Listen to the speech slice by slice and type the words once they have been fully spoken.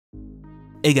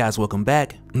Hey guys, welcome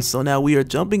back. And so now we are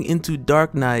jumping into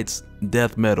Dark Knight's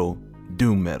Death Metal,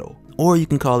 Doom Metal. Or you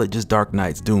can call it just Dark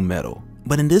Knight's Doom Metal.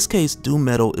 But in this case, Doom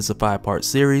Metal is a 5-part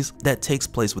series that takes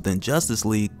place within Justice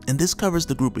League, and this covers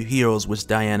the group of heroes which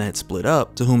Diana had split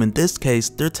up, to whom in this case,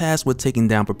 they're tasked with taking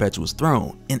down Perpetua's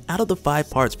throne. And out of the 5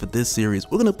 parts for this series,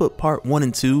 we're gonna put part 1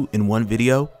 and 2 in one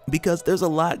video, because there's a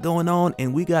lot going on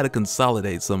and we gotta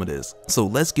consolidate some of this. So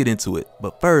let's get into it.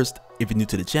 But first, if you're new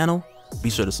to the channel, be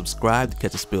sure to subscribe to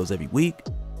catch the spills every week,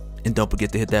 and don't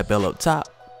forget to hit that bell up top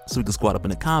so we can squad up in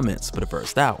the comments for the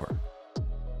first hour.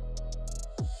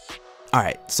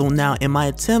 Alright, so now in my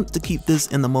attempt to keep this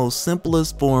in the most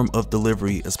simplest form of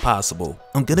delivery as possible,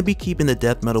 I'm gonna be keeping the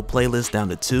death metal playlist down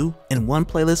to 2, and one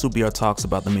playlist will be our talks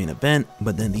about the main event,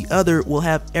 but then the other will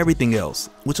have everything else,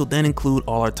 which will then include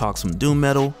all our talks from Doom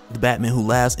Metal, the Batman Who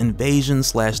Laughs Invasion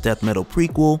 / Death Metal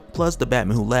prequel, plus the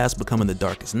Batman Who Laughs Becoming the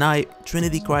Darkest Knight,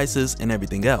 Trinity Crisis, and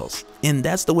everything else. And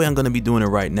that's the way I'm gonna be doing it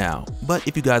right now, but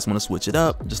if you guys wanna switch it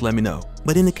up, just let me know.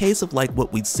 But in the case of like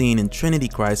what we'd seen in Trinity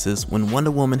Crisis, when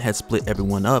Wonder Woman had split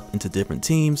everyone up into different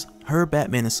teams, her,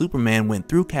 Batman, and Superman went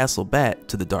through Castle Bat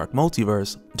to the Dark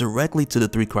Multiverse, directly to the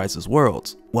 3 Crisis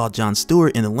worlds, while John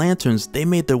Stewart and the Lanterns, they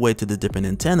made their way to the different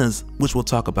antennas, which we'll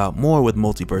talk about more with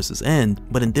Multiverse's End.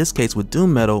 But in this case with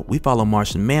Doom Metal, we follow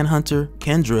Martian Manhunter,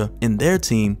 Kendra, and their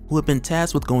team, who have been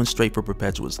tasked with going straight for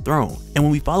Perpetua's throne. And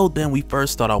when we followed them, we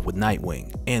first start off with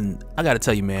Nightwing. And I gotta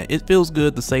tell you, man, it feels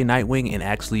good to say Nightwing and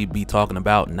actually be talking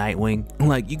about Nightwing.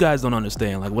 Like, you guys don't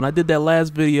understand. Like, when I did that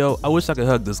last video, I wish I could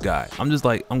hug this guy. I'm just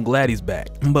like, I'm glad he's back.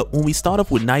 But when we start off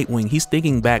with Nightwing, he's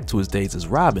thinking back to his days as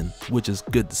Robin, which is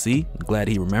good to see. I'm glad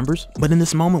he remembers. But in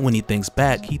this moment when he thinks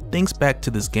back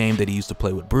to this game that he used to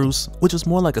play with Bruce, which was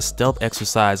more like a stealth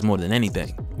exercise more than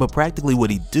anything. But practically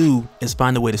what he'd do is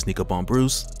find a way to sneak up on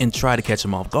Bruce and try to catch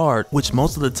him off guard, which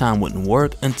most of the time wouldn't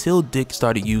work until Dick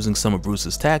started using some of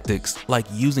Bruce's tactics, like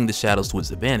using the shadows to his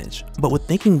advantage. But with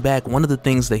thinking back, one of the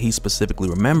things that he specifically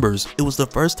remembers, it was the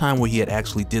first time where he had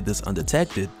actually did this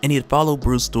undetected, and he had followed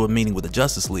Bruce through a meeting with the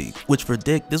Justice League, which for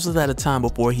Dick, this was at a time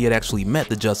before he had actually met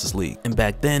the Justice League. And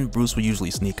back then, Bruce would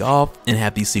usually sneak off and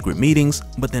have these secret meetings,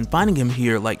 but then finding him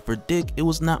here, like for Dick, it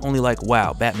was not only like,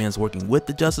 wow, Batman's working with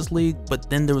the Justice League, but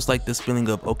then there was like this feeling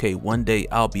of, okay, one day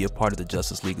I'll be a part of the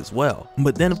Justice League as well.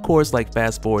 But then of course, like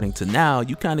fast forwarding to now,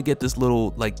 you kind of get this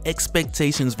little like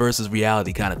expectations versus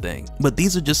reality kind of thing. But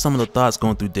these are just some of the thoughts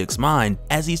going through Dick's mind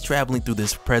as he's traveling through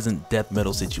this present death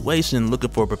metal situation looking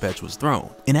for Perpetua's throne.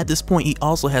 And at this point, he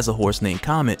also has a horse named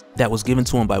Comet that was given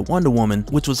to him by Wonder Woman,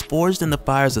 which was forged in the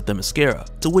fires of Themyscira,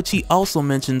 to which he also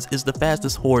mentions is the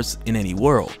fastest horse in any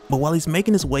world. But while he's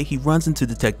making his way, he runs into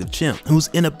Detective Chimp, who's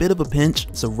in a bit of a pinch,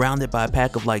 surrounded by a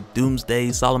pack of like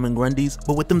Doomsday Solomon Grundys.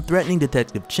 But with them threatening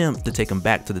Detective Chimp to take him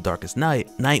back to the Darkest Night,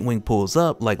 Nightwing pulls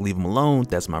up like, leave him alone,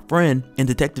 that's my friend, and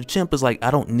Detective Chimp is like, I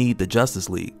don't need the Justice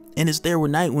League. And it's there where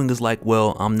Nightwing is like,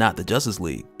 well, I'm not the Justice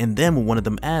League. And then when one of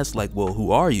them asks like, well,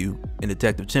 who are you? And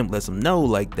Detective Chimp lets him know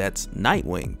like, that's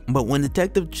Nightwing. But when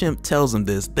Detective Chimp tells him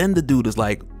this, then the dude is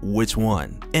like, which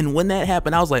one? And when that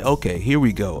happened, I was like, okay, here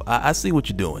we go. I see what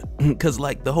you're doing. Cause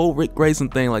like the whole Rick Grayson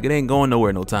thing, like it ain't going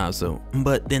nowhere no time soon.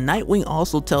 But then Nightwing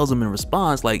also tells him in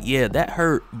response like, yeah, that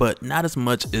hurt, but not as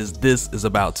much as this is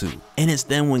about to. And it's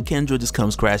then when Kendra just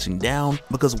comes crashing down,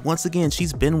 because once again,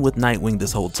 she's been with Nightwing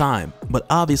this whole time, but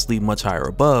obviously much higher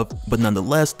above, but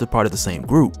nonetheless, they're part of the same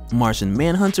group. Martian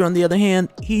Manhunter, on the other hand,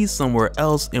 he's somewhere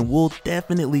else, and we'll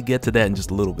definitely get to that in just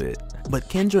a little bit. But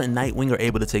Kendra and Nightwing are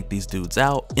able to take these dudes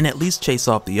out and at least chase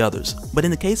off the others. But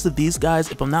in the case of these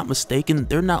guys, if I'm not mistaken,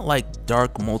 they're not like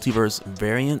dark multiverse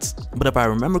variants, but if I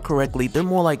remember correctly, they're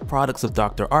more like products of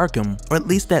Dr. Arkham, or at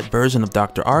least that version of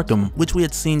Dr. Arkham, which we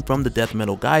had seen from the Death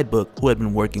Metal guidebook, who had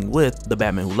been working with the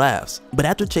Batman Who Laughs. But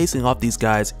after chasing off these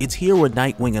guys, it's here where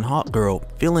Nightwing and Hawkgirl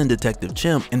fill in Detective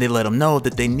Chimp, and they let him know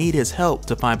that they need his help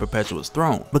to find Perpetua's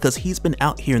throne, because he's been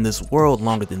out here in this world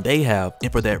longer than they have,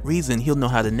 and for that reason, he'll know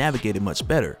how to navigate it much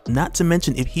better. Not to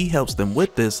mention, if he helps them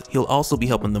with this, he'll also be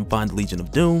helping them find the Legion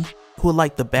of Doom, who are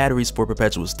like the batteries for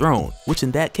Perpetua's throne, which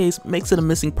in that case makes it a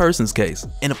missing persons case.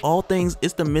 And of all things,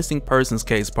 it's the missing persons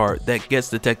case part that gets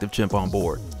Detective Chimp on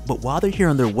board. But while they're here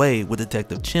on their way with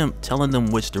Detective Chimp telling them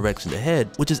which direction to head,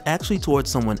 which is actually towards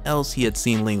someone else he had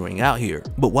seen lingering out here.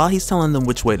 But while he's telling them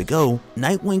which way to go,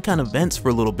 Nightwing kind of vents for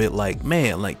a little bit like,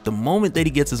 man, like the moment that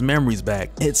he gets his memories back,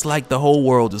 it's like the whole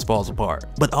world just falls apart.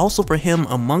 But also for him,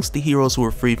 amongst the heroes who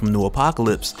are free from New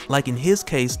Apocalypse, like in his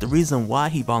case, the reason why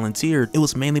he volunteered, it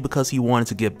was mainly because he wanted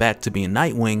to get back to being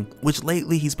Nightwing, which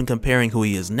lately he's been comparing who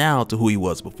he is now to who he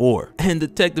was before. And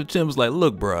Detective Chimp was like,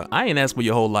 look bruh, I ain't asked for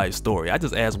your whole life story, I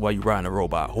just asked why you riding a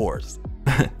robot horse.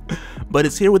 But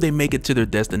it's here where they make it to their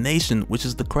destination, which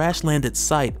is the crash landed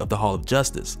site of the Hall of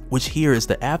Justice, which here is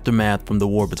the aftermath from the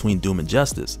war between Doom and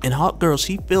Justice. And Hawkgirl,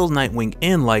 she fills Nightwing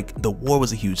in like the war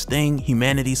was a huge thing,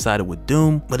 humanity sided with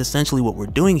Doom, but essentially what we're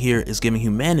doing here is giving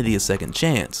humanity a second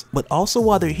chance. But also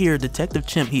while they're here, Detective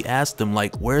Chimp, he asked them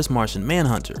like, where's Martian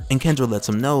Manhunter? And Kendra lets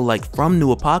him know like from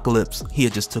New Apocalypse, he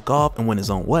had just took off and went his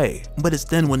own way. But it's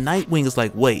then when Nightwing is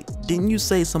like, wait, didn't you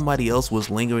say somebody else was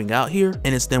lingering out here?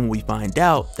 And it's then when we find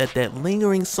out that that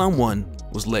lingering someone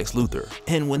was Lex Luthor.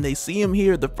 And when they see him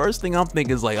here, the first thing I'm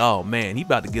thinking is like, oh man, he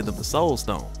about to give them the Soul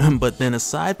Stone. But then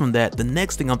aside from that, the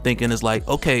next thing I'm thinking is like,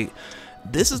 okay,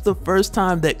 this is the first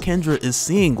time that Kendra is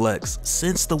seeing Lex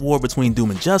since the war between Doom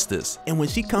and Justice. And when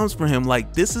she comes for him,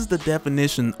 like this is the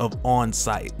definition of on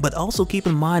site. But also keep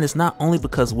in mind, it's not only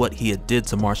because what he had did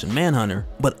to Martian Manhunter,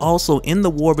 but also in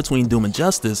the war between Doom and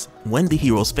Justice, when the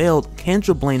heroes failed,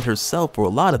 Kendra blamed herself for a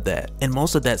lot of that. And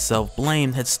most of that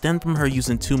self-blame had stemmed from her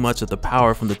using too much of the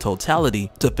power from the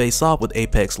totality to face off with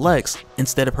Apex Lex,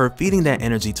 instead of her feeding that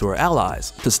energy to her allies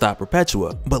to stop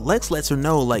Perpetua. But Lex lets her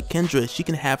know like Kendra, she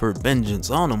can have her vengeance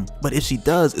on him, but if she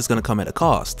does, it's gonna come at a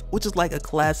cost, which is like a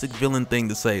classic villain thing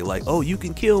to say, like, oh, you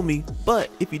can kill me, but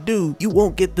if you do, you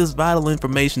won't get this vital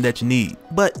information that you need.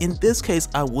 But in this case,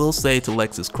 I will say to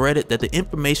Lex's credit that the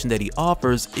information that he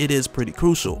offers, it is pretty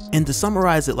crucial. And to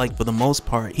summarize it, like for the most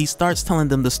part, he starts telling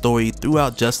them the story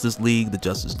throughout Justice League, the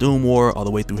Justice Doom War, all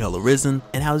the way through Hell Arisen,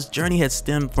 and how his journey had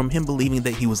stemmed from him believing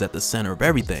that he was at the center of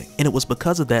everything. And it was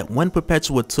because of that when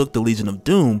Perpetua took the Legion of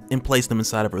Doom and placed them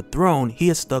inside of her throne, he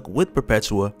had stuck with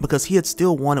Perpetua because he had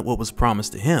still wanted what was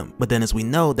promised to him. But then as we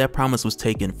know, that promise was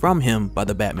taken from him by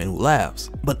the Batman Who Laughs.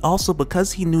 But also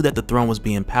because he knew that the throne was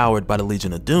being powered by the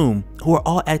Legion of Doom, who are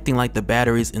all acting like the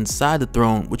batteries inside the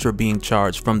throne which were being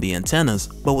charged from the antennas.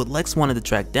 But when Lex wanted to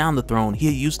track down the throne, he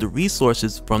had used the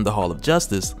resources from the Hall of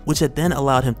Justice, which had then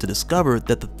allowed him to discover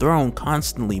that the throne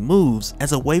constantly moves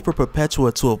as a way for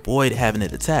Perpetua to avoid having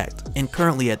it attacked. And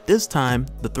currently at this time,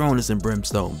 the throne is in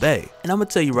Brimstone Bay. And I'm gonna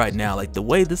tell you right now, like the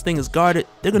way this thing is guarded,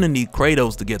 they're gonna need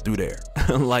Kratos to get through there.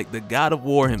 Like the God of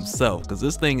War himself, because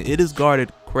this thing, it is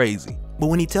guarded crazy. But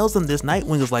when he tells them this,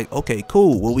 Nightwing is like, okay,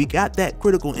 cool, well we got that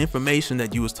critical information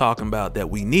that you was talking about that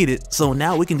we needed, so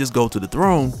now we can just go to the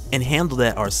throne and handle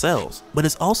that ourselves. But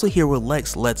it's also here where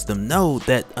Lex lets them know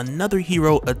that another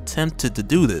hero attempted to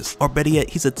do this, or better yet,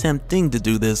 he's attempting to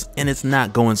do this, and it's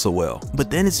not going so well.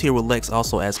 But then it's here where Lex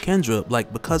also asks Kendra,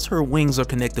 like because her wings are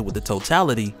connected with the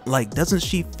totality, like doesn't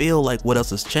she feel like what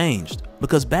else has changed?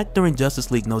 Because back during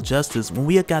Justice League No Justice, when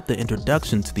we had got the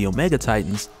introduction to the Omega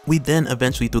Titans, we then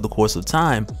eventually through the course of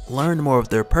time learned more of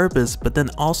their purpose, but then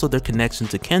also their connection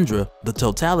to Kendra, the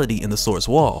totality in the Source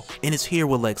Wall. And it's here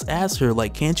where Lex asks her,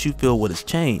 like, can't you feel what has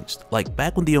changed? Like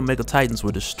back when the Omega Titans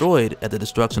were destroyed at the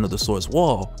destruction of the Source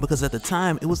Wall, because at the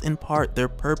time it was in part their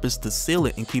purpose to seal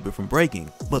it and keep it from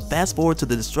breaking. But fast forward to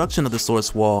the destruction of the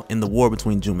Source Wall in the war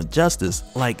between Doom and Justice,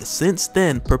 like since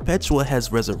then Perpetua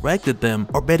has resurrected them,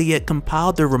 or better yet compiled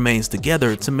their remains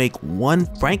together to make one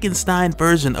Frankenstein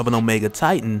version of an Omega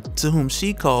Titan, to whom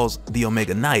she calls the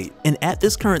Omega Knight. And at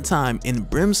this current time in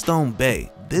Brimstone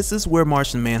Bay, this is where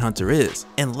Martian Manhunter is,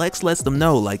 and Lex lets them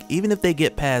know, like, even if they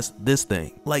get past this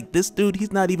thing, like this dude,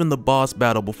 he's not even the boss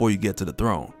battle before you get to the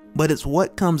throne. But it's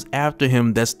what comes after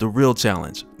him that's the real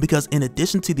challenge, because in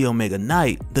addition to the Omega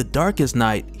Knight, the Darkest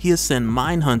Knight, he has sent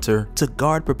Mindhunter to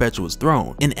guard Perpetua's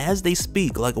throne. And as they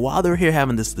speak, like while they're here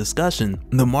having this discussion,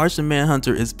 the Martian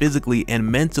Manhunter is physically and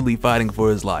mentally fighting for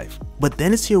his life. But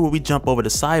then it's here where we jump over to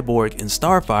Cyborg and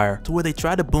Starfire, to where they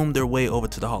try to boom their way over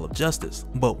to the Hall of Justice.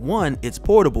 But one, it's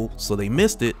portable, so they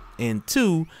missed it, and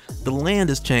two, the land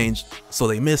has changed, so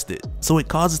they missed it. So it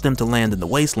causes them to land in the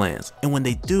Wastelands, and when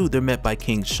they do, they're met by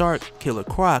King Shark, Killer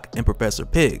Croc, and Professor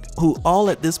Pig, who all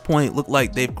at this point look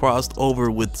like they've crossed over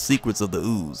with Secrets of the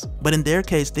Ooze. But in their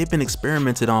case, they've been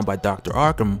experimented on by Dr.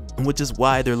 Arkham, which is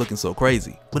why they're looking so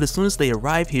crazy. But as soon as they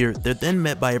arrive here, they're then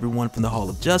met by everyone from the Hall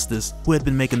of Justice, who had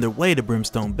been making their way to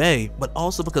Brimstone Bay, but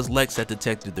also because Lex had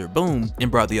detected their boom and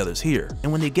brought the others here.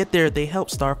 And when they get there, they help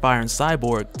Starfire and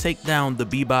Cyborg take down the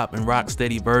Bebop and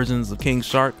Rocksteady versions of King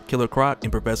Shark, Killer Croc,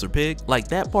 and Professor Pig. Like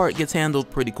that part gets handled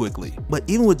pretty quickly. But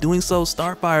even with doing so,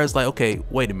 Starfire is like, okay,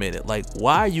 wait a minute, like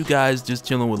why are you guys just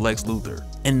chilling with Lex Luthor?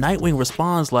 And Nightwing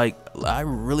responds like, I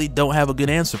really don't have a good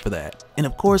answer for that. And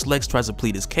of course Lex tries to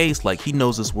plead his case like he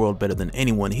knows this world better than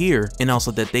anyone here, and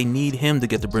also that they need him to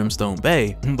get to Brimstone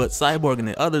Bay, but Cyborg and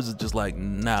the others are just like,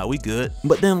 nah, we good.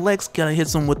 But then Lex kinda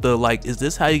hits him with the like, is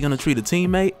this how you're gonna treat a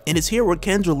teammate? And it's here where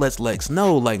Kendra lets Lex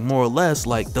know, like more or less,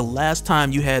 like the last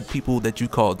time you had people that you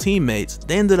called teammates,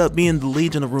 they ended up being the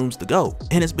Legion of Rooms to Go.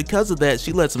 And it's because of that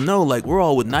she lets him know like, we're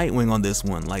all with Nightwing on this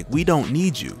one, like we don't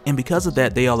need you. And because of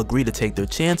that they all agree to take their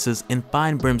chances and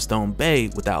find Brimstone Bay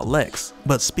without Lex.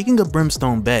 But speaking of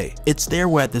Brimstone Bay, it's there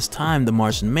where at this time the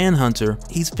Martian Manhunter,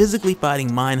 he's physically fighting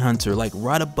Mindhunter like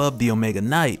right above the Omega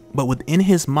Knight, but within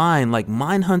his mind like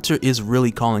Mindhunter is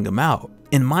really calling him out.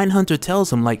 And Mindhunter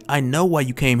tells him like, I know why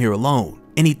you came here alone.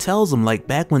 And he tells him like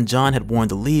back when John had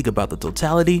warned the League about the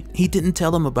totality, he didn't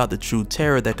tell them about the true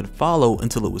terror that could follow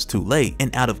until it was too late.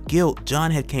 And out of guilt,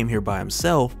 John had came here by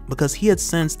himself because he had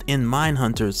sensed in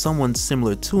Mindhunter someone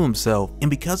similar to himself, and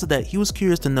because of that he was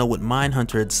curious to know what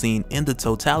Mindhunter had seen in the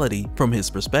totality from his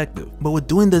perspective. But with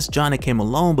doing this, John had came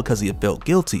alone because he had felt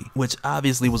guilty, which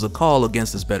obviously was a call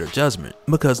against his better judgment.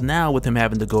 Because now with him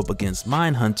having to go up against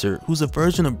Mindhunter, who's a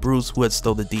version of Bruce who had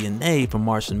stole the DNA from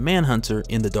Martian Manhunter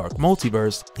in the Dark Multiverse,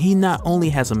 he not only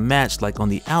has a match like on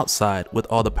the outside with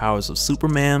all the powers of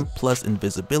Superman plus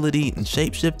invisibility and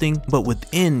shapeshifting, but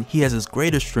within he has his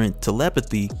greater strength,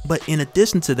 telepathy, but in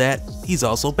addition to that he's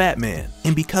also Batman.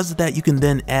 And because of that you can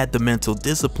then add the mental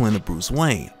discipline of Bruce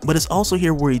Wayne. But it's also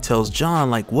here where he tells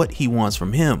John like what he wants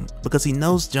from him, because he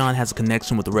knows John has a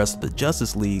connection with the rest of the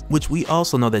Justice League, which we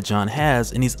also know that John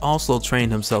has, and he's also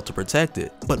trained himself to protect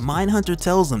it. But Mindhunter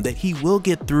tells him that he will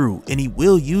get through and he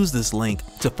will use this link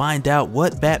to find out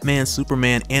what Batman,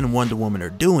 Superman, and Wonder Woman are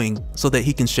doing so that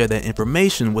he can share that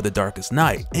information with the Darkest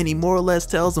Knight. And he more or less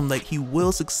tells him like he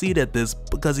will succeed at this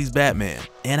because he's Batman.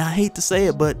 And I hate to say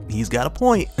it, but he's got a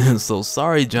point. So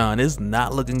sorry John, it's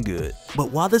not looking good.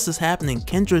 But while this is happening,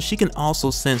 Kendra, she can also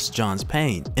sense John's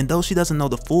pain. And though she doesn't know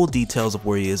the full details of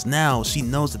where he is now, she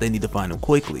knows that they need to find him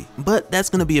quickly. But that's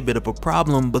gonna be a bit of a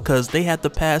problem because they have to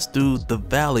pass through the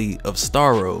Valley of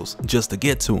Starros just to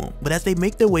get to him. But as they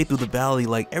make their way through the valley,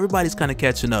 like everybody's kind of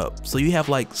catching up. So you have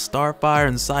like Starfire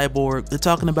and Cyborg, they're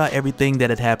talking about everything that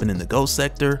had happened in the Ghost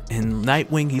Sector, and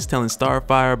Nightwing, he's telling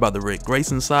Starfire about the Rick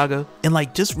Grayson saga. And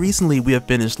like just recently we have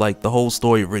finished like the whole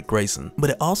story of Rick Grayson,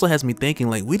 but it also has me thinking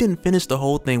like we didn't finish the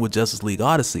whole thing with Justice League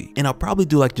Odyssey, and I'll probably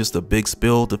do like just a big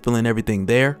spill to fill in everything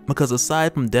there, because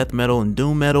aside from Death Metal and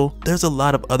Doom Metal, there's a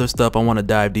lot of other stuff I want to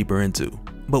dive deeper into.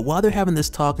 But while they're having this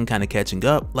talk and kind of catching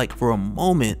up, like for a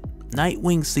moment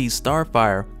Nightwing sees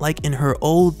Starfire like in her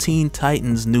old Teen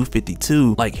Titans New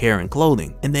 52 like hair and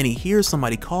clothing, and then he hears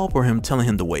somebody call for him telling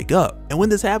him to wake up. And when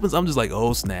this happens I'm just like,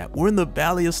 oh snap, we're in the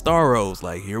Valley of Starros,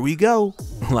 like here we go.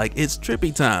 Like it's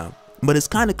trippy time. But it's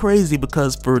kind of crazy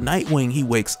because for Nightwing, he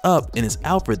wakes up and it's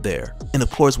Alfred there. And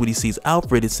of course when he sees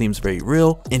Alfred it seems very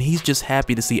real, and he's just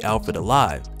happy to see Alfred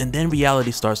alive. And then reality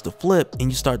starts to flip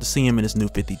and you start to see him in his New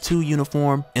 52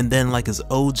 uniform, and then like his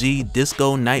OG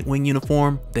Disco Nightwing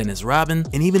uniform, then as Robin,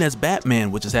 and even as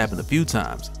Batman, which has happened a few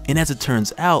times. And as it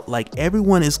turns out, like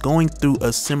everyone is going through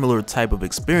a similar type of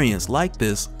experience like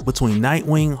this between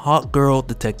Nightwing, Hawkgirl,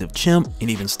 Detective Chimp, and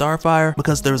even Starfire,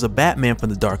 because there's a Batman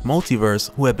from the Dark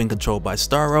Multiverse who had been controlled by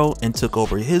Starro and took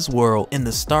over his world, and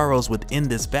the Starros within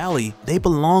this valley, they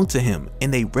belong to him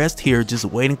and they rest here just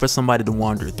waiting for somebody to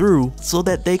wander through so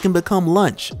that they can become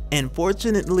lunch. And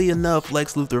fortunately enough,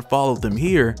 Lex Luthor followed them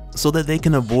here so that they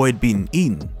can avoid being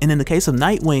eaten. And in the case of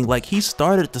Nightwing, like he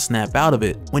started to snap out of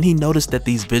it when he noticed that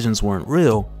these visions weren't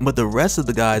real, but the rest of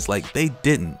the guys, like they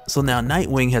didn't. So now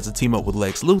Nightwing has to team up with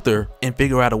Lex Luthor and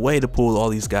figure out a way to pull all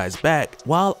these guys back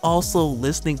while also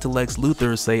listening to Lex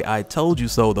Luthor say I told you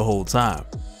so the whole time.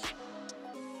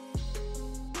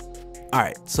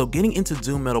 Alright, so getting into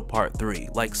Doom Metal Part 3,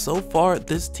 like so far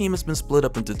this team has been split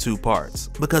up into two parts,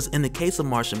 because in the case of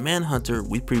Martian Manhunter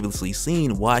we've previously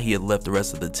seen why he had left the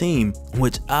rest of the team,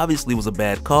 which obviously was a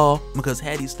bad call, because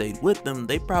had he stayed with them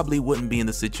they probably wouldn't be in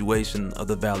the situation of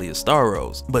the Valley of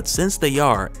Starros. But since they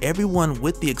are, everyone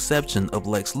with the exception of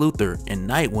Lex Luthor and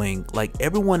Nightwing, like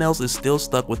everyone else is still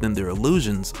stuck within their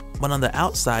illusions, but on the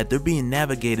outside they're being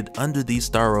navigated under these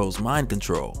Starros' mind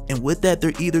control, and with that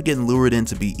they're either getting lured in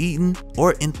to be eaten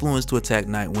or influenced to attack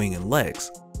Nightwing and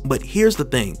Lex. But here's the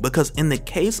thing, because in the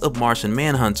case of Martian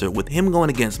Manhunter, with him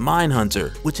going against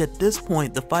Mindhunter, which at this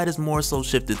point the fight is more so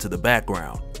shifted to the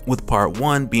background, with part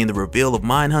 1 being the reveal of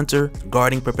Mindhunter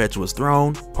guarding Perpetua's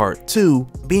throne, part 2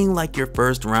 being like your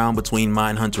first round between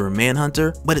Mindhunter and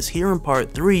Manhunter, but it's here in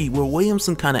part 3 where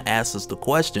Williamson kinda asks us the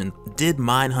question, did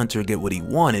Mindhunter get what he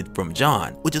wanted from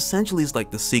John, which essentially is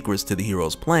like the secrets to the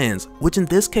hero's plans, which in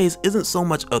this case isn't so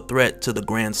much a threat to the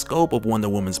grand scope of Wonder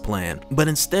Woman's plan, but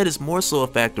instead is more so a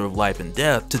factor of life and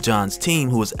death to John's team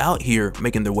who is out here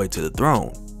making their way to the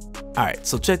throne. Alright,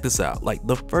 so check this out. Like,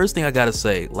 the first thing I gotta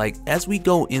say, like, as we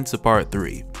go into part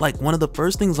 3, like, one of the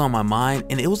first things on my mind,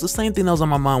 and it was the same thing that was on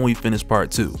my mind when we finished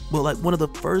part 2, but like, one of the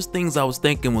first things I was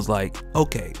thinking was like,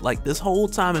 okay, like, this whole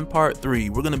time in part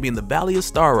 3, we're gonna be in the Valley of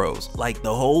Starros, like,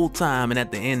 the whole time, and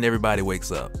at the end, everybody wakes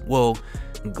up. Well,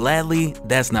 gladly,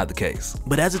 that's not the case.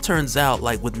 But as it turns out,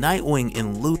 like with Nightwing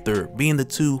and Luthor being the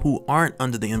two who aren't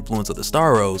under the influence of the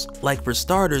Starros, like for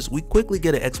starters, we quickly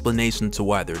get an explanation to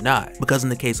why they're not. Because in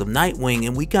the case of Nightwing,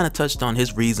 and we kind of touched on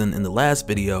his reason in the last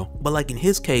video, but like in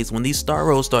his case, when these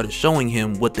Starros started showing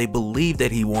him what they believed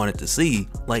that he wanted to see,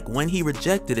 like when he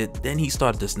rejected it, then he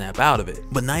started to snap out of it.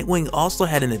 But Nightwing also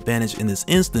had an advantage in this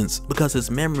instance because his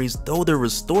memories, though they're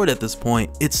restored at this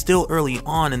point, it's still early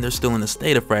on and they're still in a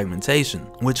state of fragmentation,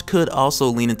 which could also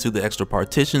lean into the extra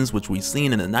partitions which we've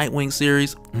seen in the Nightwing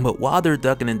series. But while they're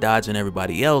ducking and dodging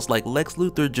everybody else, like Lex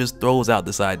Luthor just throws out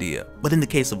this idea. But in the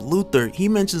case of Luthor, he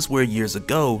mentions where years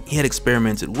ago he had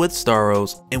experimented with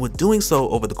Starros, and with doing so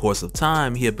over the course of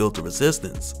time he had built a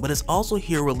resistance. But it's also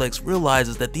here where Lex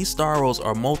realizes that these Starros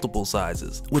are multiple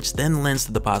sizes, which then lends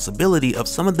to the possibility of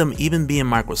some of them even being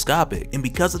microscopic. And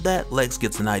because of that, Lex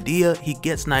gets an idea. He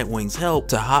gets Nightwing's help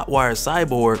to hotwire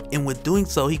Cyborg, and with doing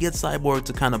so he gets Cyborg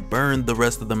to kind of burn the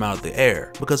rest of them out of the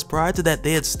air, because prior to that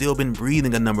they had still been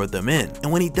breathing a number of them in.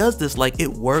 And when he does this, like,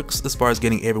 it works as far as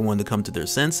getting everyone to come to their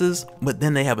senses, but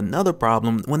then they have another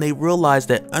problem when they realize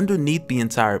that underneath the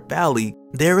entire valley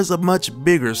there is a much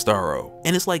bigger Starro.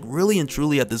 And it's like, really and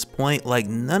truly at this point, like,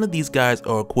 none of these guys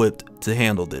are equipped to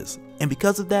handle this. And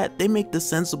because of that, they make the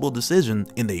sensible decision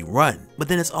and they run. But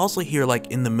then it's also here,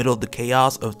 like in the middle of the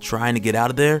chaos of trying to get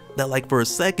out of there, that like for a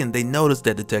second they notice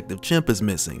that Detective Chimp is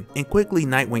missing. And quickly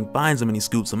Nightwing finds him and he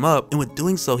scoops him up, and with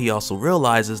doing so he also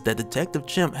realizes that Detective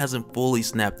Chimp hasn't fully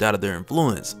snapped out of their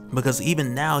influence, because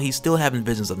even now he's still having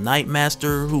visions of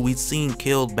Nightmaster, who we'd seen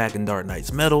killed back in Dark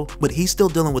Knight's Metal, but he's still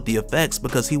dealing with the effects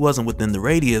because he wasn't within the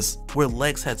radius where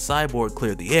Lex had Cyborg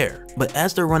clear the air. But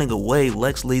as they're running away,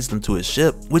 Lex leads them to his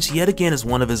ship, which yet again is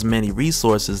one of his many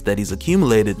resources that he's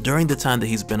accumulated during the time that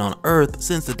he's been on Earth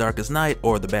since The Darkest Knight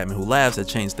or The Batman Who Laughs had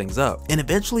changed things up. And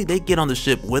eventually they get on the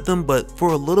ship with him, but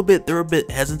for a little bit they're a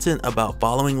bit hesitant about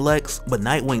following Lex, but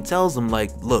Nightwing tells them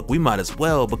like, look, we might as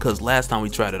well, because last time we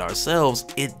tried it ourselves,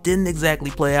 it didn't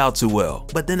exactly play out too well.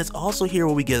 But then it's also here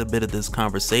where we get a bit of this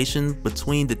conversation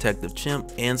between Detective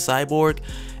Chimp and Cyborg,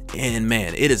 and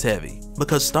man, it is heavy.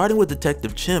 Because starting with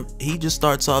Detective Chimp, he just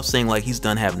starts off saying like he's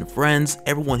done having friends,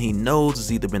 everyone he knows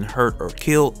has either been hurt or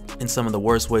killed in some of the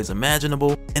worst ways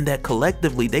imaginable, and that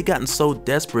collectively they gotten so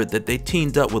desperate that they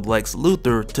teamed up with Lex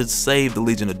Luthor to save the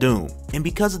Legion of Doom. And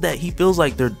because of that, he feels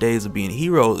like their days of being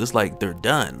heroes is like they're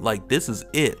done, like this is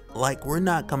it, like we're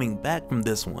not coming back from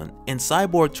this one. And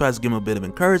Cyborg tries to give him a bit of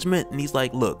encouragement, and he's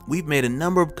like, look, we've made a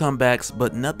number of comebacks,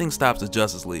 but nothing stops the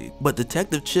Justice League. But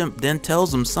Detective Chimp then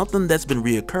tells him something that's been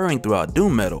reoccurring throughout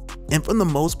Doom Metal, and for the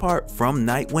most part from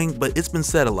Nightwing, but it's been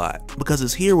said a lot, because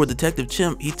it's here where Detective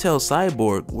Chimp, he tells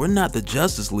Cyborg, we're not the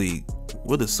Justice League,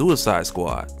 we're the Suicide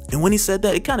Squad. And when he said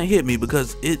that, it kind of hit me,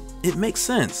 because it makes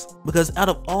sense. Because out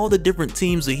of all the different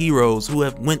teams of heroes who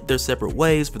have went their separate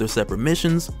ways for their separate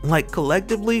missions, like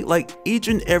collectively, like each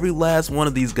and every last one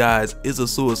of these guys is a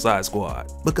Suicide Squad.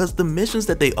 Because the missions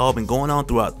that they all been going on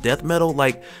throughout Death Metal,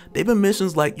 like they've been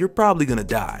missions like you're probably gonna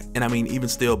die. And I mean, even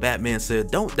still, Batman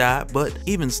said don't die, but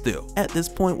even still, at this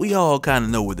point we all kind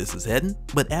of know where this is heading.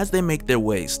 But as they make their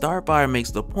way, Starfire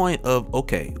makes the point of,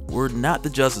 okay, we're not the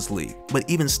Justice League, but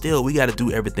even still we gotta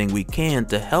do everything we can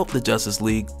to help the Justice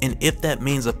League, and if that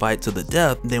means a fight to the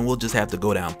death, then we'll just have to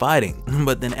go down fighting.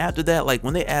 But then after that, like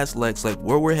when they ask Lex like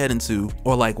where we're heading to,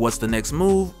 or like what's the next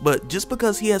move, but just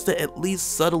because he has to at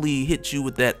least subtly hit you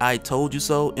with that I told you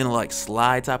so in a like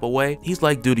sly type of way, he's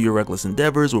like, due to your reckless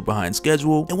endeavors, we're behind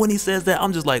schedule. And when he says that,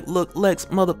 I'm just like, look Lex,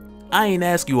 mother, I ain't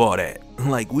ask you all that.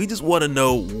 Like, we just want to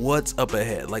know what's up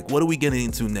ahead, like what are we getting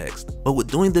into next. But with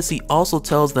doing this, he also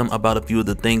tells them about a few of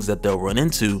the things that they'll run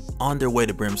into on their way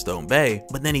to Brimstone Bay,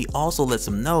 but then he also lets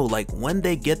them know like when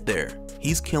they get there,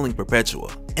 he's killing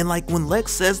Perpetua. And like when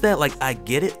Lex says that, like I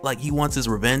get it, like he wants his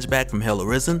revenge back from Hell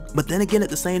Arisen, but then again at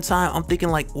the same time I'm thinking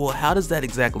like, well, how does that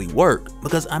exactly work?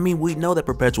 Because I mean, we know that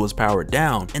Perpetua's powered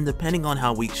down, and depending on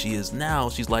how weak she is now,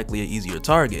 she's likely an easier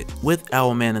target, with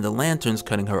Owlman and the Lanterns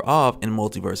cutting her off in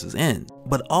Multiverse's End. happen.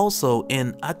 But also,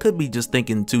 and I could be just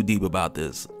thinking too deep about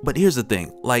this, but here's the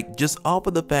thing, like just off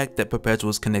of the fact that Perpetua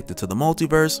is connected to the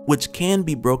multiverse, which can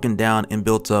be broken down and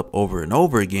built up over and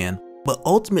over again, but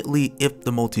ultimately if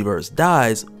the multiverse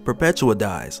dies, Perpetua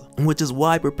dies, which is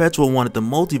why Perpetua wanted the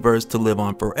multiverse to live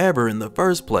on forever in the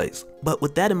first place. But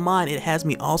with that in mind, it has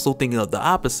me also thinking of the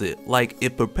opposite, like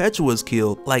if Perpetua is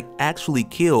killed, like actually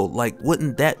killed, like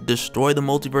wouldn't that destroy the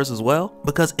multiverse as well?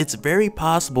 Because it's very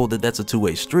possible that that's a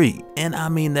two-way street, and I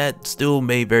mean that still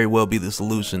may very well be the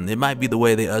solution. It might be the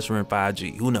way they usher in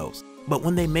 5G, who knows? But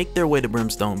when they make their way to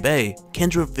Brimstone Bay,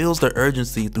 Kendra feels the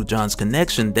urgency through John's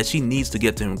connection that she needs to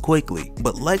get to him quickly.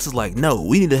 But Lex is like, no,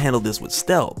 we need to handle this with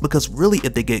stealth, because really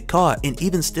if they get caught and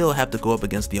even still have to go up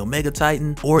against the Omega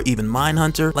Titan or even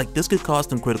Mindhunter, like this could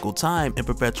cost them critical time and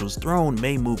Perpetua's throne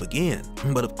may move again.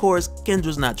 But of course,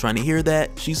 Kendra's not trying to hear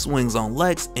that. She swings on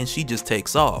Lex and she just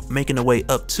takes off, making her way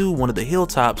up to one of the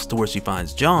hilltops to where she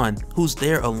finds John, who's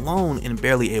there alone and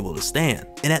barely able to stand.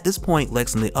 And at this point,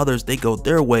 Lex and the others, they go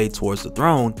their way towards the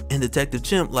throne, and Detective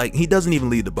Chimp, like, he doesn't even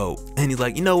leave the boat, and he's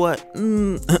like, you know what,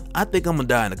 I think I'm gonna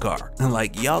die in the car, and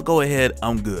like, y'all go ahead,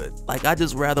 I'm good, like I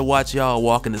just rather watch y'all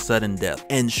walk into sudden death.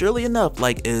 And surely enough,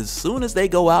 like as soon as they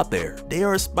go out there, they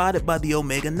are spotted by the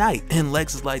Omega Knight, and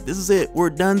Lex is like, this is it,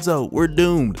 we're donezo, we're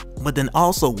doomed. But then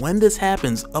also when this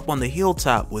happens up on the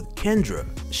hilltop with Kendra,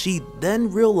 she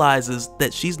then realizes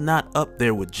that she's not up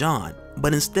there with John,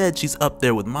 but instead she's up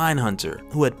there with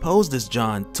Mindhunter, who had posed as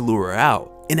John to lure her out.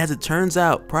 And as it turns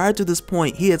out, prior to this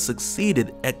point, he had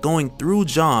succeeded at going through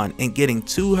John and getting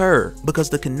to her because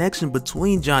the connection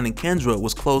between John and Kendra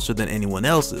was closer than anyone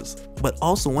else's. But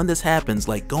also when this happens,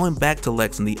 like going back to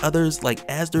Lex and the others, like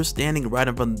as they're standing right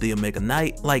in front of the Omega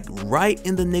Knight, like right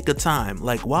in the nick of time,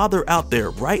 like while they're out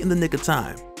there, right in the nick of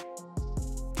time.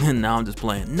 And now I'm just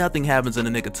playing. Nothing happens in the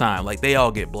nick of time, like they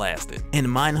all get blasted. And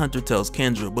Mindhunter tells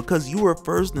Kendra, because you were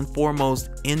first and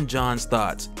foremost in John's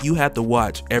thoughts, you have to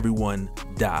watch everyone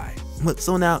die. But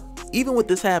so now, even with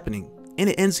this happening, and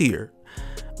it ends here,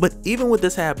 but even with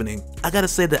this happening, I gotta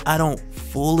say that I don't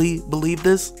fully believe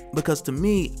this, because to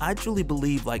me, I truly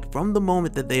believe like from the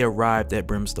moment that they arrived at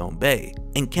Brimstone Bay,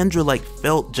 and Kendra like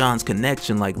felt John's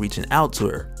connection like reaching out to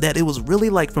her, that it was really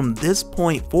like from this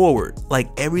point forward, like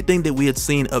everything that we had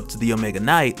seen up to the Omega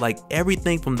Knight, like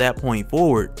everything from that point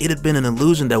forward, it had been an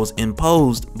illusion that was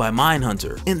imposed by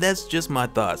Mindhunter. And that's just my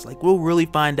thoughts, like we'll really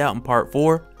find out in part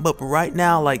 4, but for right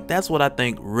now, like that's what I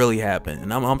think really happened,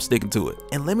 and I'm sticking to it.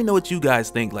 And let me know what you guys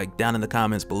think like down in the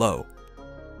comments below.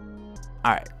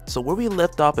 Alright, so where we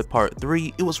left off at part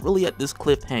 3, it was really at this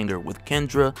cliffhanger with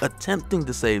Kendra attempting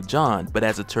to save John, but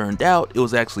as it turned out, it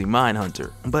was actually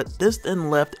Mindhunter. But this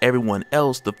then left everyone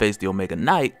else to face the Omega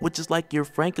Knight, which is like your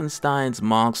Frankenstein's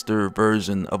monster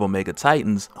version of Omega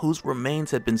Titans, whose remains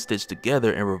had been stitched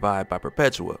together and revived by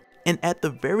Perpetua. And at the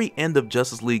very end of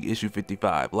Justice League issue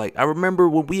 55, like I remember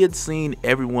when we had seen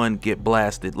everyone get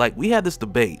blasted, like we had this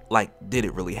debate, like did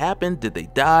it really happen? Did they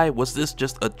die? Was this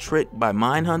just a trick by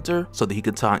Mindhunter so that he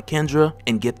could taunt Kendra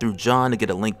and get through John to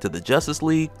get a link to the Justice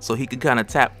League so he could kind of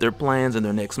tap their plans and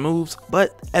their next moves?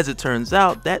 But as it turns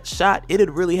out, that shot, it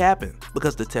had really happened,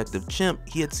 because Detective Chimp,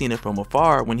 he had seen it from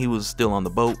afar when he was still on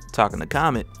the boat talking to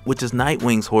Comet, which is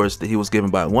Nightwing's horse that he was given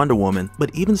by Wonder Woman.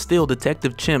 But even still,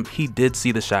 Detective Chimp, he did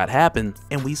see the shot happen,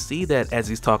 and we see that as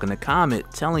he's talking to Comet,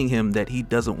 telling him that he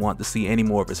doesn't want to see any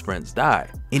more of his friends die.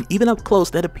 And even up close,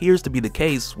 that appears to be the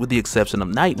case, with the exception of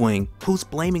Nightwing, who's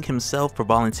blaming himself for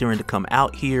volunteering to come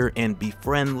out here and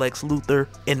befriend Lex Luthor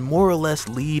and more or less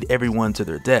lead everyone to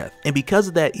their death. And because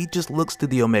of that, he just looks to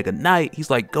the Omega Knight. He's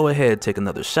like, go ahead, take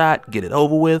another shot, get it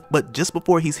over with. But just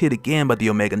before he's hit again by the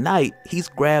Omega Knight, he's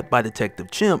grabbed by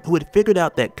Detective Chimp, who had figured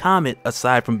out that Comet,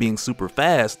 aside from being super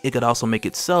fast, it could also make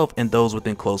itself and those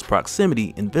within close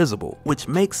proximity invisible, which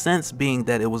makes sense being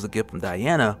that it was a gift from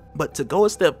Diana. But to go a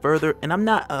step further, and I'm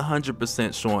not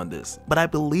 100% sure on this, but I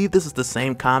believe this is the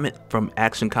same Comet from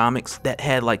Action Comics that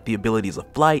had like the abilities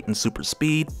of flight and super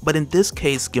speed, but in this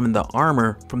case given the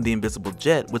armor from the invisible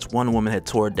jet which Wonder Woman had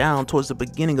tore down towards the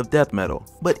beginning of Death Metal.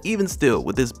 But even still,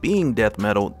 with this being Death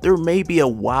Metal, there may be a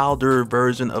wilder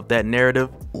version of that narrative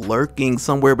lurking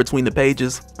somewhere between the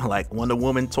pages, like Wonder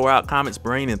Woman tore out Comet's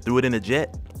brain and threw it in a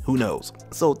jet. Who knows?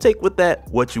 So take with that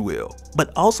what you will.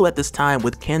 But also at this time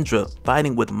with Kendra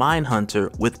fighting with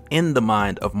Mindhunter within the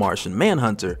mind of Martian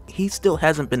Manhunter, he still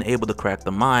hasn't been able to crack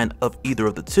the mind of either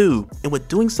of the two, and with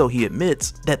doing so he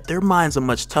admits that their minds are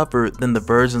much tougher than the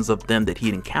versions of them that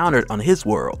he'd encountered on his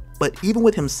world. But even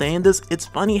with him saying this, it's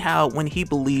funny how when he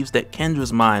believes that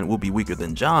Kendra's mind will be weaker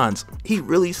than John's, he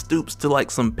really stoops to like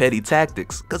some petty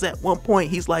tactics. Cause at one point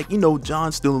he's like, you know,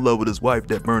 John's still in love with his wife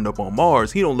that burned up on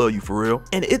Mars, he don't love you for real.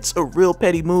 And it's a real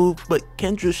petty move, but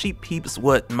Kendra, she peeps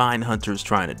what Mindhunter's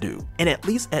trying to do. And at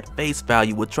least at face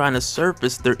value, we're trying to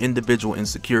surface their individual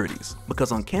insecurities.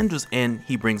 Because on Kendra's end,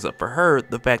 he brings up for her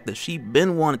the fact that she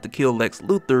been wanted to kill Lex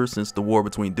Luthor since the war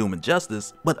between Doom and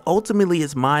Justice, but ultimately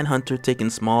it's Mindhunter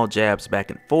taking small jabs back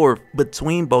and forth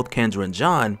between both Kendra and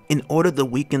John in order to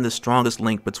weaken the strongest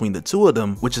link between the two of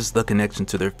them, which is the connection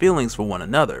to their feelings for one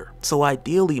another. So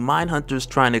ideally, Mindhunter's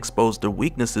trying to expose their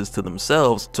weaknesses to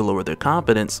themselves to lower their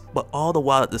confidence, but all the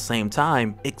while at the same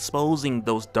time exposing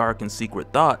those dark and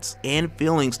secret thoughts and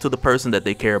feelings to the person that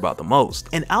they care about the most.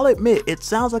 And I'll admit, it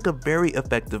sounds like a very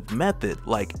effective method,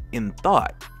 like in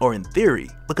thought or in theory,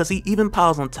 because he even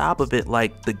piles on top of it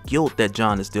like the guilt that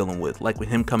John is dealing with, like with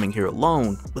him coming here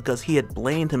alone, because he had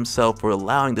blamed himself for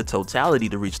allowing the totality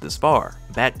to reach this far,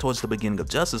 back towards the beginning of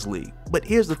Justice League. But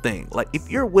here's the thing, like if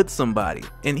you're with somebody,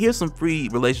 and here's some free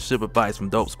relationship advice from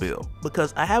Dope Spill,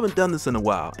 because I haven't done this in a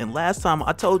while, and last time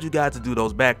I told you guys to do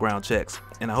those background checks,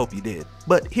 and I hope you did.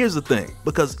 But here's the thing,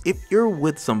 because if you're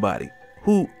with somebody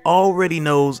who already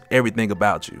knows everything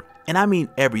about you, and I mean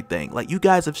everything, like you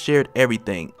guys have shared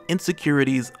everything,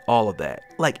 insecurities, all of that.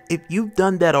 Like if you've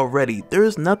done that already, there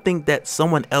is nothing that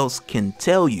someone else can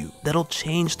tell you that'll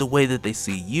change the way that they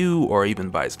see you or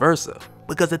even vice versa.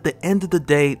 Because at the end of the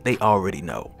day, they already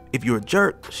know. If you're a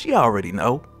jerk, she already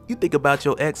know. You think about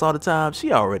your ex all the time,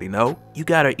 she already know. You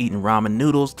got her eating ramen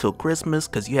noodles till Christmas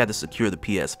because you had to secure the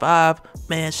PS5,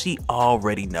 man, she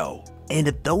already know. And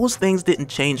if those things didn't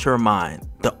change her mind,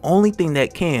 the only thing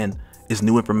that can is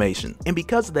new information. And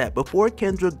because of that, before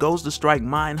Kendra goes to strike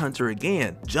Mindhunter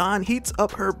again, John heats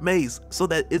up her mace so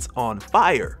that it's on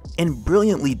fire. And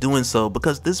brilliantly doing so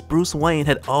because this Bruce Wayne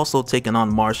had also taken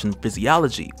on Martian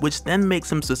physiology, which then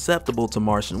makes him susceptible to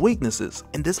Martian weaknesses.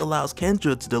 And this allows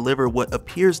Kendra to deliver what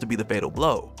appears to be the fatal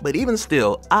blow. But even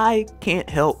still, I can't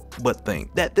help but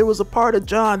think that there was a part of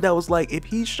John that was like, if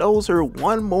he shows her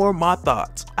one more of my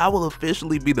thoughts, I will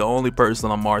officially be the only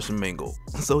person on Martian Mingle.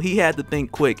 So he had to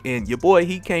think quick, and your boy,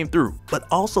 he came through. But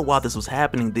also while this was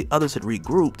happening, the others had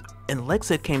regrouped, and Lex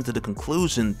had came to the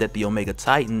conclusion that the Omega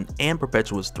Titan and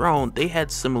Perpetua's throne, they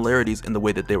had similarities in the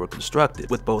way that they were constructed,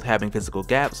 with both having physical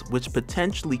gaps which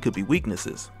potentially could be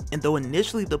weaknesses. And though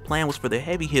initially the plan was for the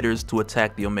heavy hitters to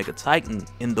attack the Omega Titan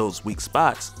in those weak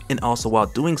spots, and also while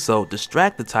doing so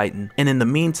distract the Titan, and in the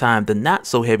meantime the not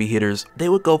so heavy hitters, they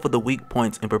would go for the weak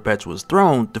points in Perpetua's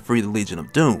throne to free the Legion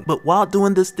of Doom. But while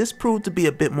doing this proved to be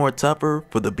a bit more tougher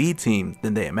for the B team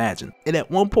than they imagined. And at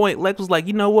one point Lex was like,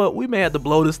 you know what, we may have to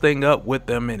blow this thing up with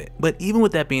them in it. But even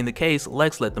with that being the case,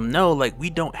 Lex let them know like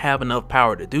we don't have enough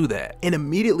power to do that. And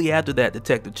immediately after that,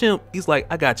 Detective Chimp, he's like,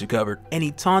 I got you covered. And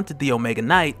he taunted the Omega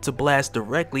Knight to blast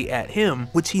directly at him,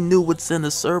 which he knew would send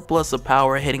a surplus of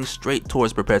power heading straight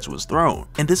towards Perpetua's throne.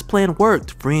 And this plan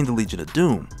worked, freeing the Legion of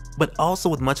Doom. But also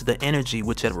with much of the energy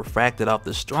which had refracted off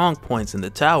the strong points in the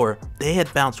tower, they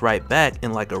had bounced right back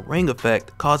in like a ring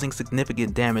effect, causing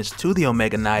significant damage to the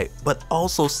Omega Knight, but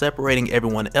also separating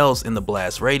everyone else in the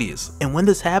blast radius. And when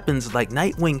this happens, like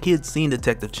Nightwing, he had seen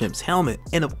Detective Chimp's helmet,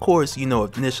 and of course, you know,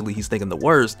 initially he's thinking the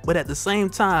worst, but at the same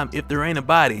time, if there ain't a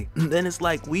body, then it's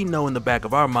like we know in the back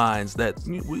of our minds that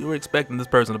we were expecting this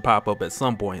person to pop up at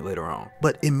some point later on.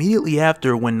 But immediately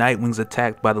after, when Nightwing's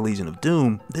attacked by the Legion of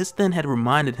Doom, this then had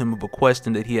reminded him of a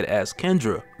question that he had asked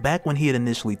Kendra back when he had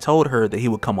initially told her that he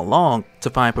would come along to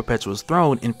find Perpetua's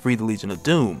throne and free the Legion of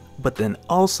Doom. But then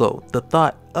also the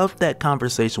thought of that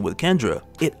conversation with Kendra,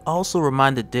 it also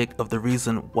reminded Dick of the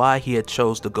reason why he had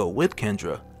chose to go with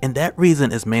Kendra. And that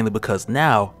reason is mainly because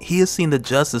now he has seen the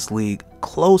Justice League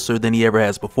closer than he ever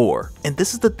has before. And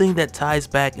this is the thing that ties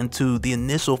back into the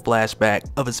initial flashback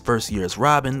of his first year as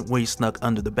Robin, where he snuck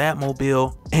under the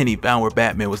Batmobile and he found where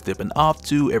Batman was dipping off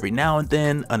to every now and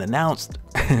then, unannounced.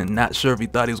 Not sure if he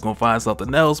thought he was gonna find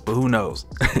something else, but who knows.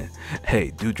 Hey,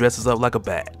 dude dresses up like a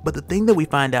bat. But the thing that we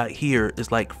find out here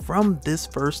is like from this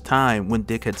first time when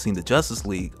Dick had seen the Justice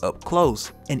League up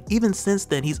close, and even since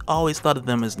then he's always thought of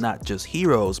them as not just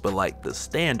heroes but like the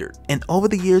standard. And over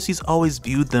the years he's always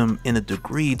viewed them in a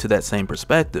degree to that same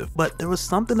perspective. But there was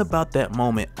something about that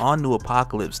moment on New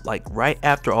Apocalypse, like right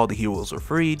after all the heroes were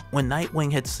freed, when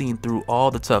Nightwing had seen through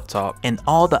all the tough talk and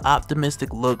all the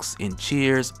optimistic looks and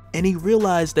cheers, and he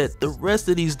realized that the rest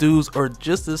of these dudes are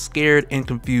just as scared and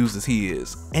confused as he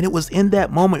is. And it was in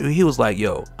that moment where he was like,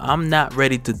 yo, I'm not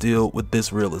ready to deal with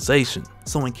this realization.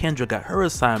 So when Kendra got her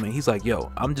assignment, he's like,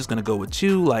 yo, I'm just gonna go with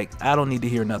you, like I don't need to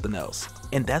hear nothing else.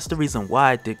 And that's the reason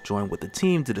why Dick joined with the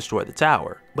team to destroy the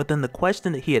tower. But then the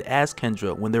question that he had asked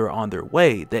Kendra when they were on their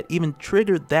way that even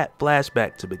triggered that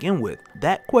flashback to begin with,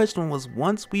 that question was,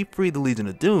 once we free the Legion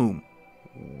of Doom,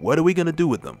 what are we gonna do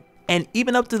with them? And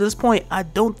even up to this point, I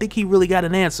don't think he really got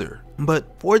an answer.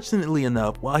 But fortunately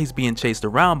enough, while he's being chased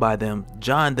around by them,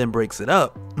 John then breaks it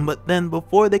up. But then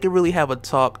before they could really have a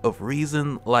talk of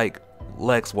reason, like,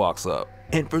 Lex walks up.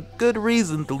 And for good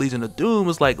reason, the Legion of Doom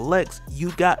was like, Lex,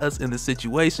 you got us in this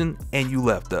situation and you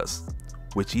left us.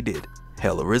 Which he did.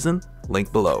 Hell Arisen,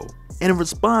 link below. And in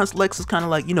response, Lex is kind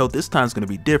of like, you know, this time's gonna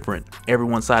be different.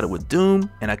 Everyone sided with Doom,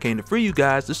 and I came to free you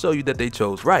guys to show you that they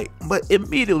chose right. But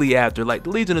immediately after, like, the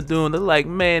Legion of Doom, they're like,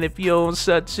 man, if you don't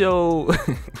shut your...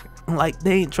 Like,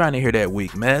 they ain't trying to hear that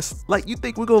weak mess. Like, you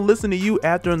think we're gonna listen to you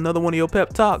after another one of your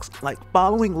pep talks? Like,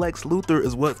 following Lex Luthor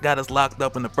is what got us locked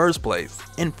up in the first place.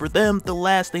 And for them, the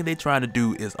last thing they trying to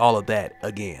do is all of that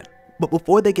again. But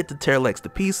before they get to tear Lex to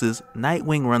pieces,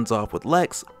 Nightwing runs off with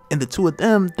Lex, and the two of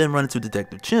them then run into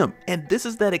Detective Chimp. And this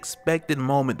is that expected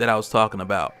moment that I was talking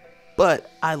about.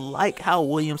 But I like how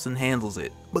Williamson handles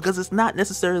it, because it's not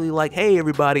necessarily like, hey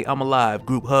everybody, I'm alive,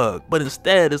 group hug, but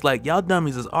instead it's like, y'all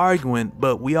dummies is arguing,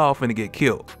 but we all finna get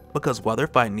killed. Because while they're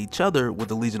fighting each other with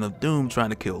the Legion of Doom trying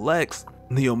to kill Lex,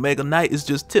 the Omega Knight is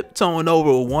just tiptoeing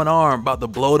over with one arm about to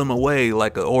blow them away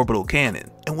like an orbital cannon.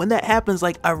 And when that happens,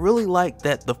 like, I really like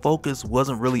that the focus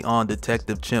wasn't really on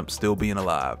Detective Chimp still being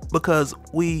alive, because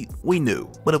we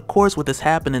knew. But of course with this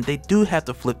happening, they do have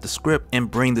to flip the script and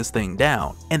bring this thing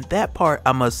down. And that part,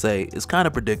 I must say, is kind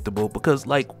of predictable, because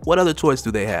like, what other choice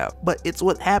do they have? But it's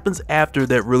what happens after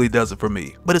that really does it for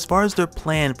me. But as far as their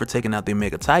plan for taking out the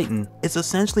Omega Titan, it's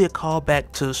essentially a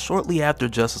callback to shortly after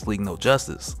Justice League No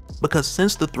Justice. Because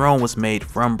since the throne was made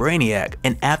from Brainiac,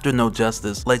 and after No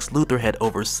Justice, Lex Luthor had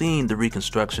overseen the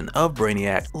reconstruction of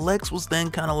Brainiac, Lex was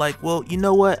then kind of like, well, you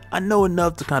know what, I know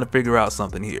enough to kind of figure out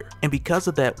something here. And because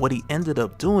of that, what he ended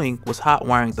up doing was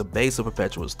hotwiring the base of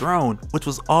Perpetua's throne, which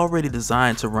was already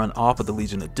designed to run off of the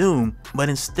Legion of Doom, but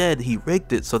instead he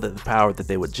rigged it so that the power that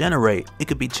they would generate, it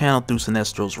could be channeled through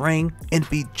Sinestro's ring and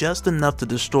be just enough to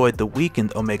destroy the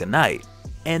weakened Omega Knight.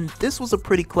 And this was a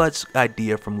pretty clutch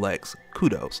idea from Lex,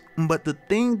 kudos. But the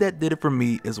thing that did it for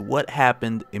me is what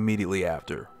happened immediately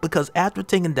after. Because after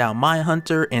taking down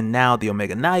Mindhunter and now the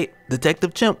Omega Knight,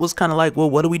 Detective Chimp was kind of like,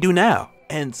 well, what do we do now?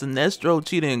 And Sinestro,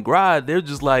 Cheetah, and Grodd, they're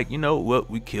just like, you know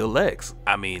what, we kill Lex.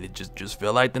 I mean, it just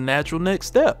felt like the natural next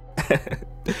step.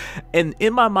 And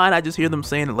in my mind, I just hear them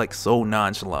saying it like so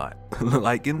nonchalant.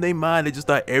 Like in their mind, they just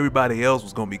thought everybody else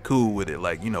was gonna be cool with it.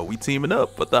 Like, you know, we teaming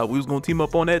up. I thought we was gonna team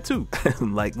up on that too.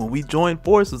 Like when we joined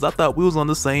forces, I thought we was on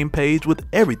the same page with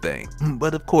everything.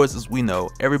 But of course, as we know,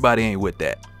 everybody ain't with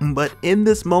that. But in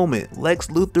this moment, Lex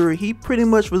Luthor, he pretty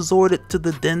much resorted to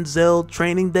the Denzel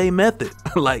training day method.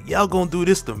 Like, y'all gonna do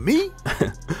this to me?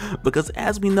 Because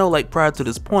as we know, like prior to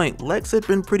this point, Lex had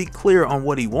been pretty clear on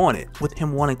what he wanted, with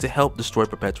him wanting to help destroy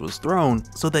Perpetua's throne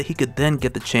so that he could then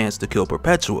get the chance to kill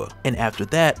Perpetua. And after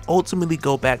that, ultimately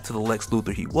go back to the Lex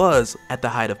Luthor he was at the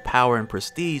height of power and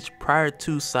prestige prior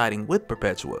to siding with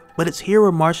Perpetua. But it's here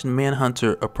where Martian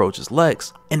Manhunter approaches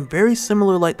Lex, and very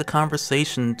similar like the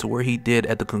conversation to where he did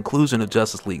at the conclusion of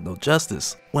Justice League No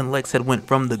Justice, when Lex had went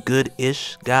from the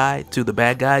good-ish guy to the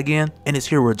bad guy again. And it's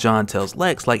here where John tells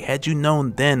Lex, like, had you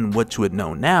known then what you had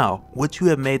known now, would you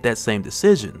have made that same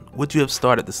decision? Would you have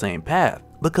started the same path?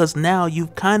 Because now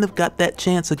you've kind of got that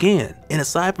chance again. And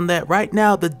aside from that, right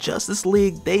now the Justice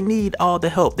League, they need all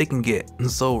the help they can get. And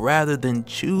so rather than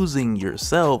choosing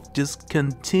yourself, just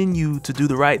continue to do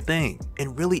the right thing.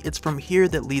 And really it's from here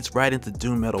that leads right into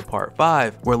Doom Metal Part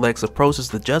 5, where Lex approaches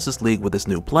the Justice League with his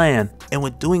new plan, and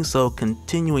with doing so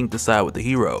continuing to side with the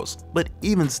heroes. But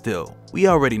even still, we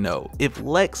already know, if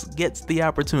Lex gets the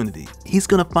opportunity, he's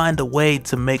gonna find a way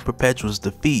to make Perpetua's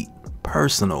defeat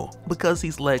personal, because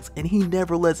he's Lex and he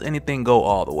never lets anything go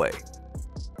all the way.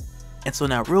 And so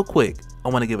now real quick, I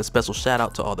want to give a special shout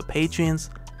out to all the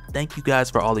Patreons. Thank you guys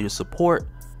for all of your support,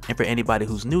 and for anybody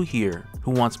who's new here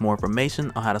who wants more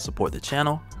information on how to support the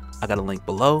channel, I got a link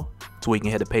below to where you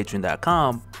can head to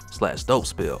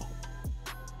patreon.com/dopespill.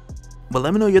 But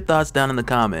let me know your thoughts down in the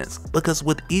comments, because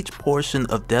with each portion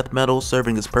of Death Metal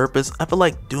serving its purpose, I feel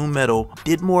like Doom Metal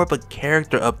did more of a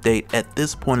character update at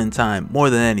this point in time more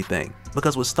than anything.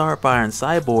 because with Starfire and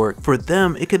Cyborg, for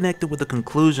them it connected with the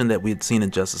conclusion that we had seen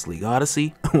in Justice League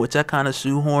Odyssey, which I kinda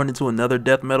shoehorned into another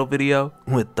death metal video,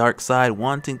 with Darkseid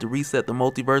wanting to reset the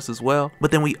multiverse as well.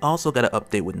 But then we also got an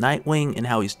update with Nightwing and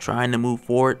how he's trying to move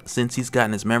forward since he's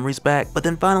gotten his memories back. But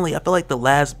then finally, I feel like the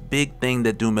last big thing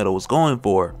that Doom Metal was going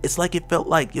for, it's like it felt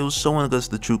like it was showing us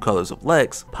the true colors of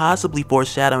Lex, possibly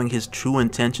foreshadowing his true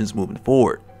intentions moving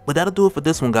forward. But that'll do it for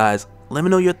this one, guys. Let me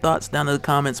know your thoughts down in the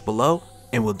comments below,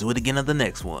 and we'll do it again in the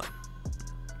next one.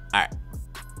 Alright,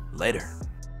 later.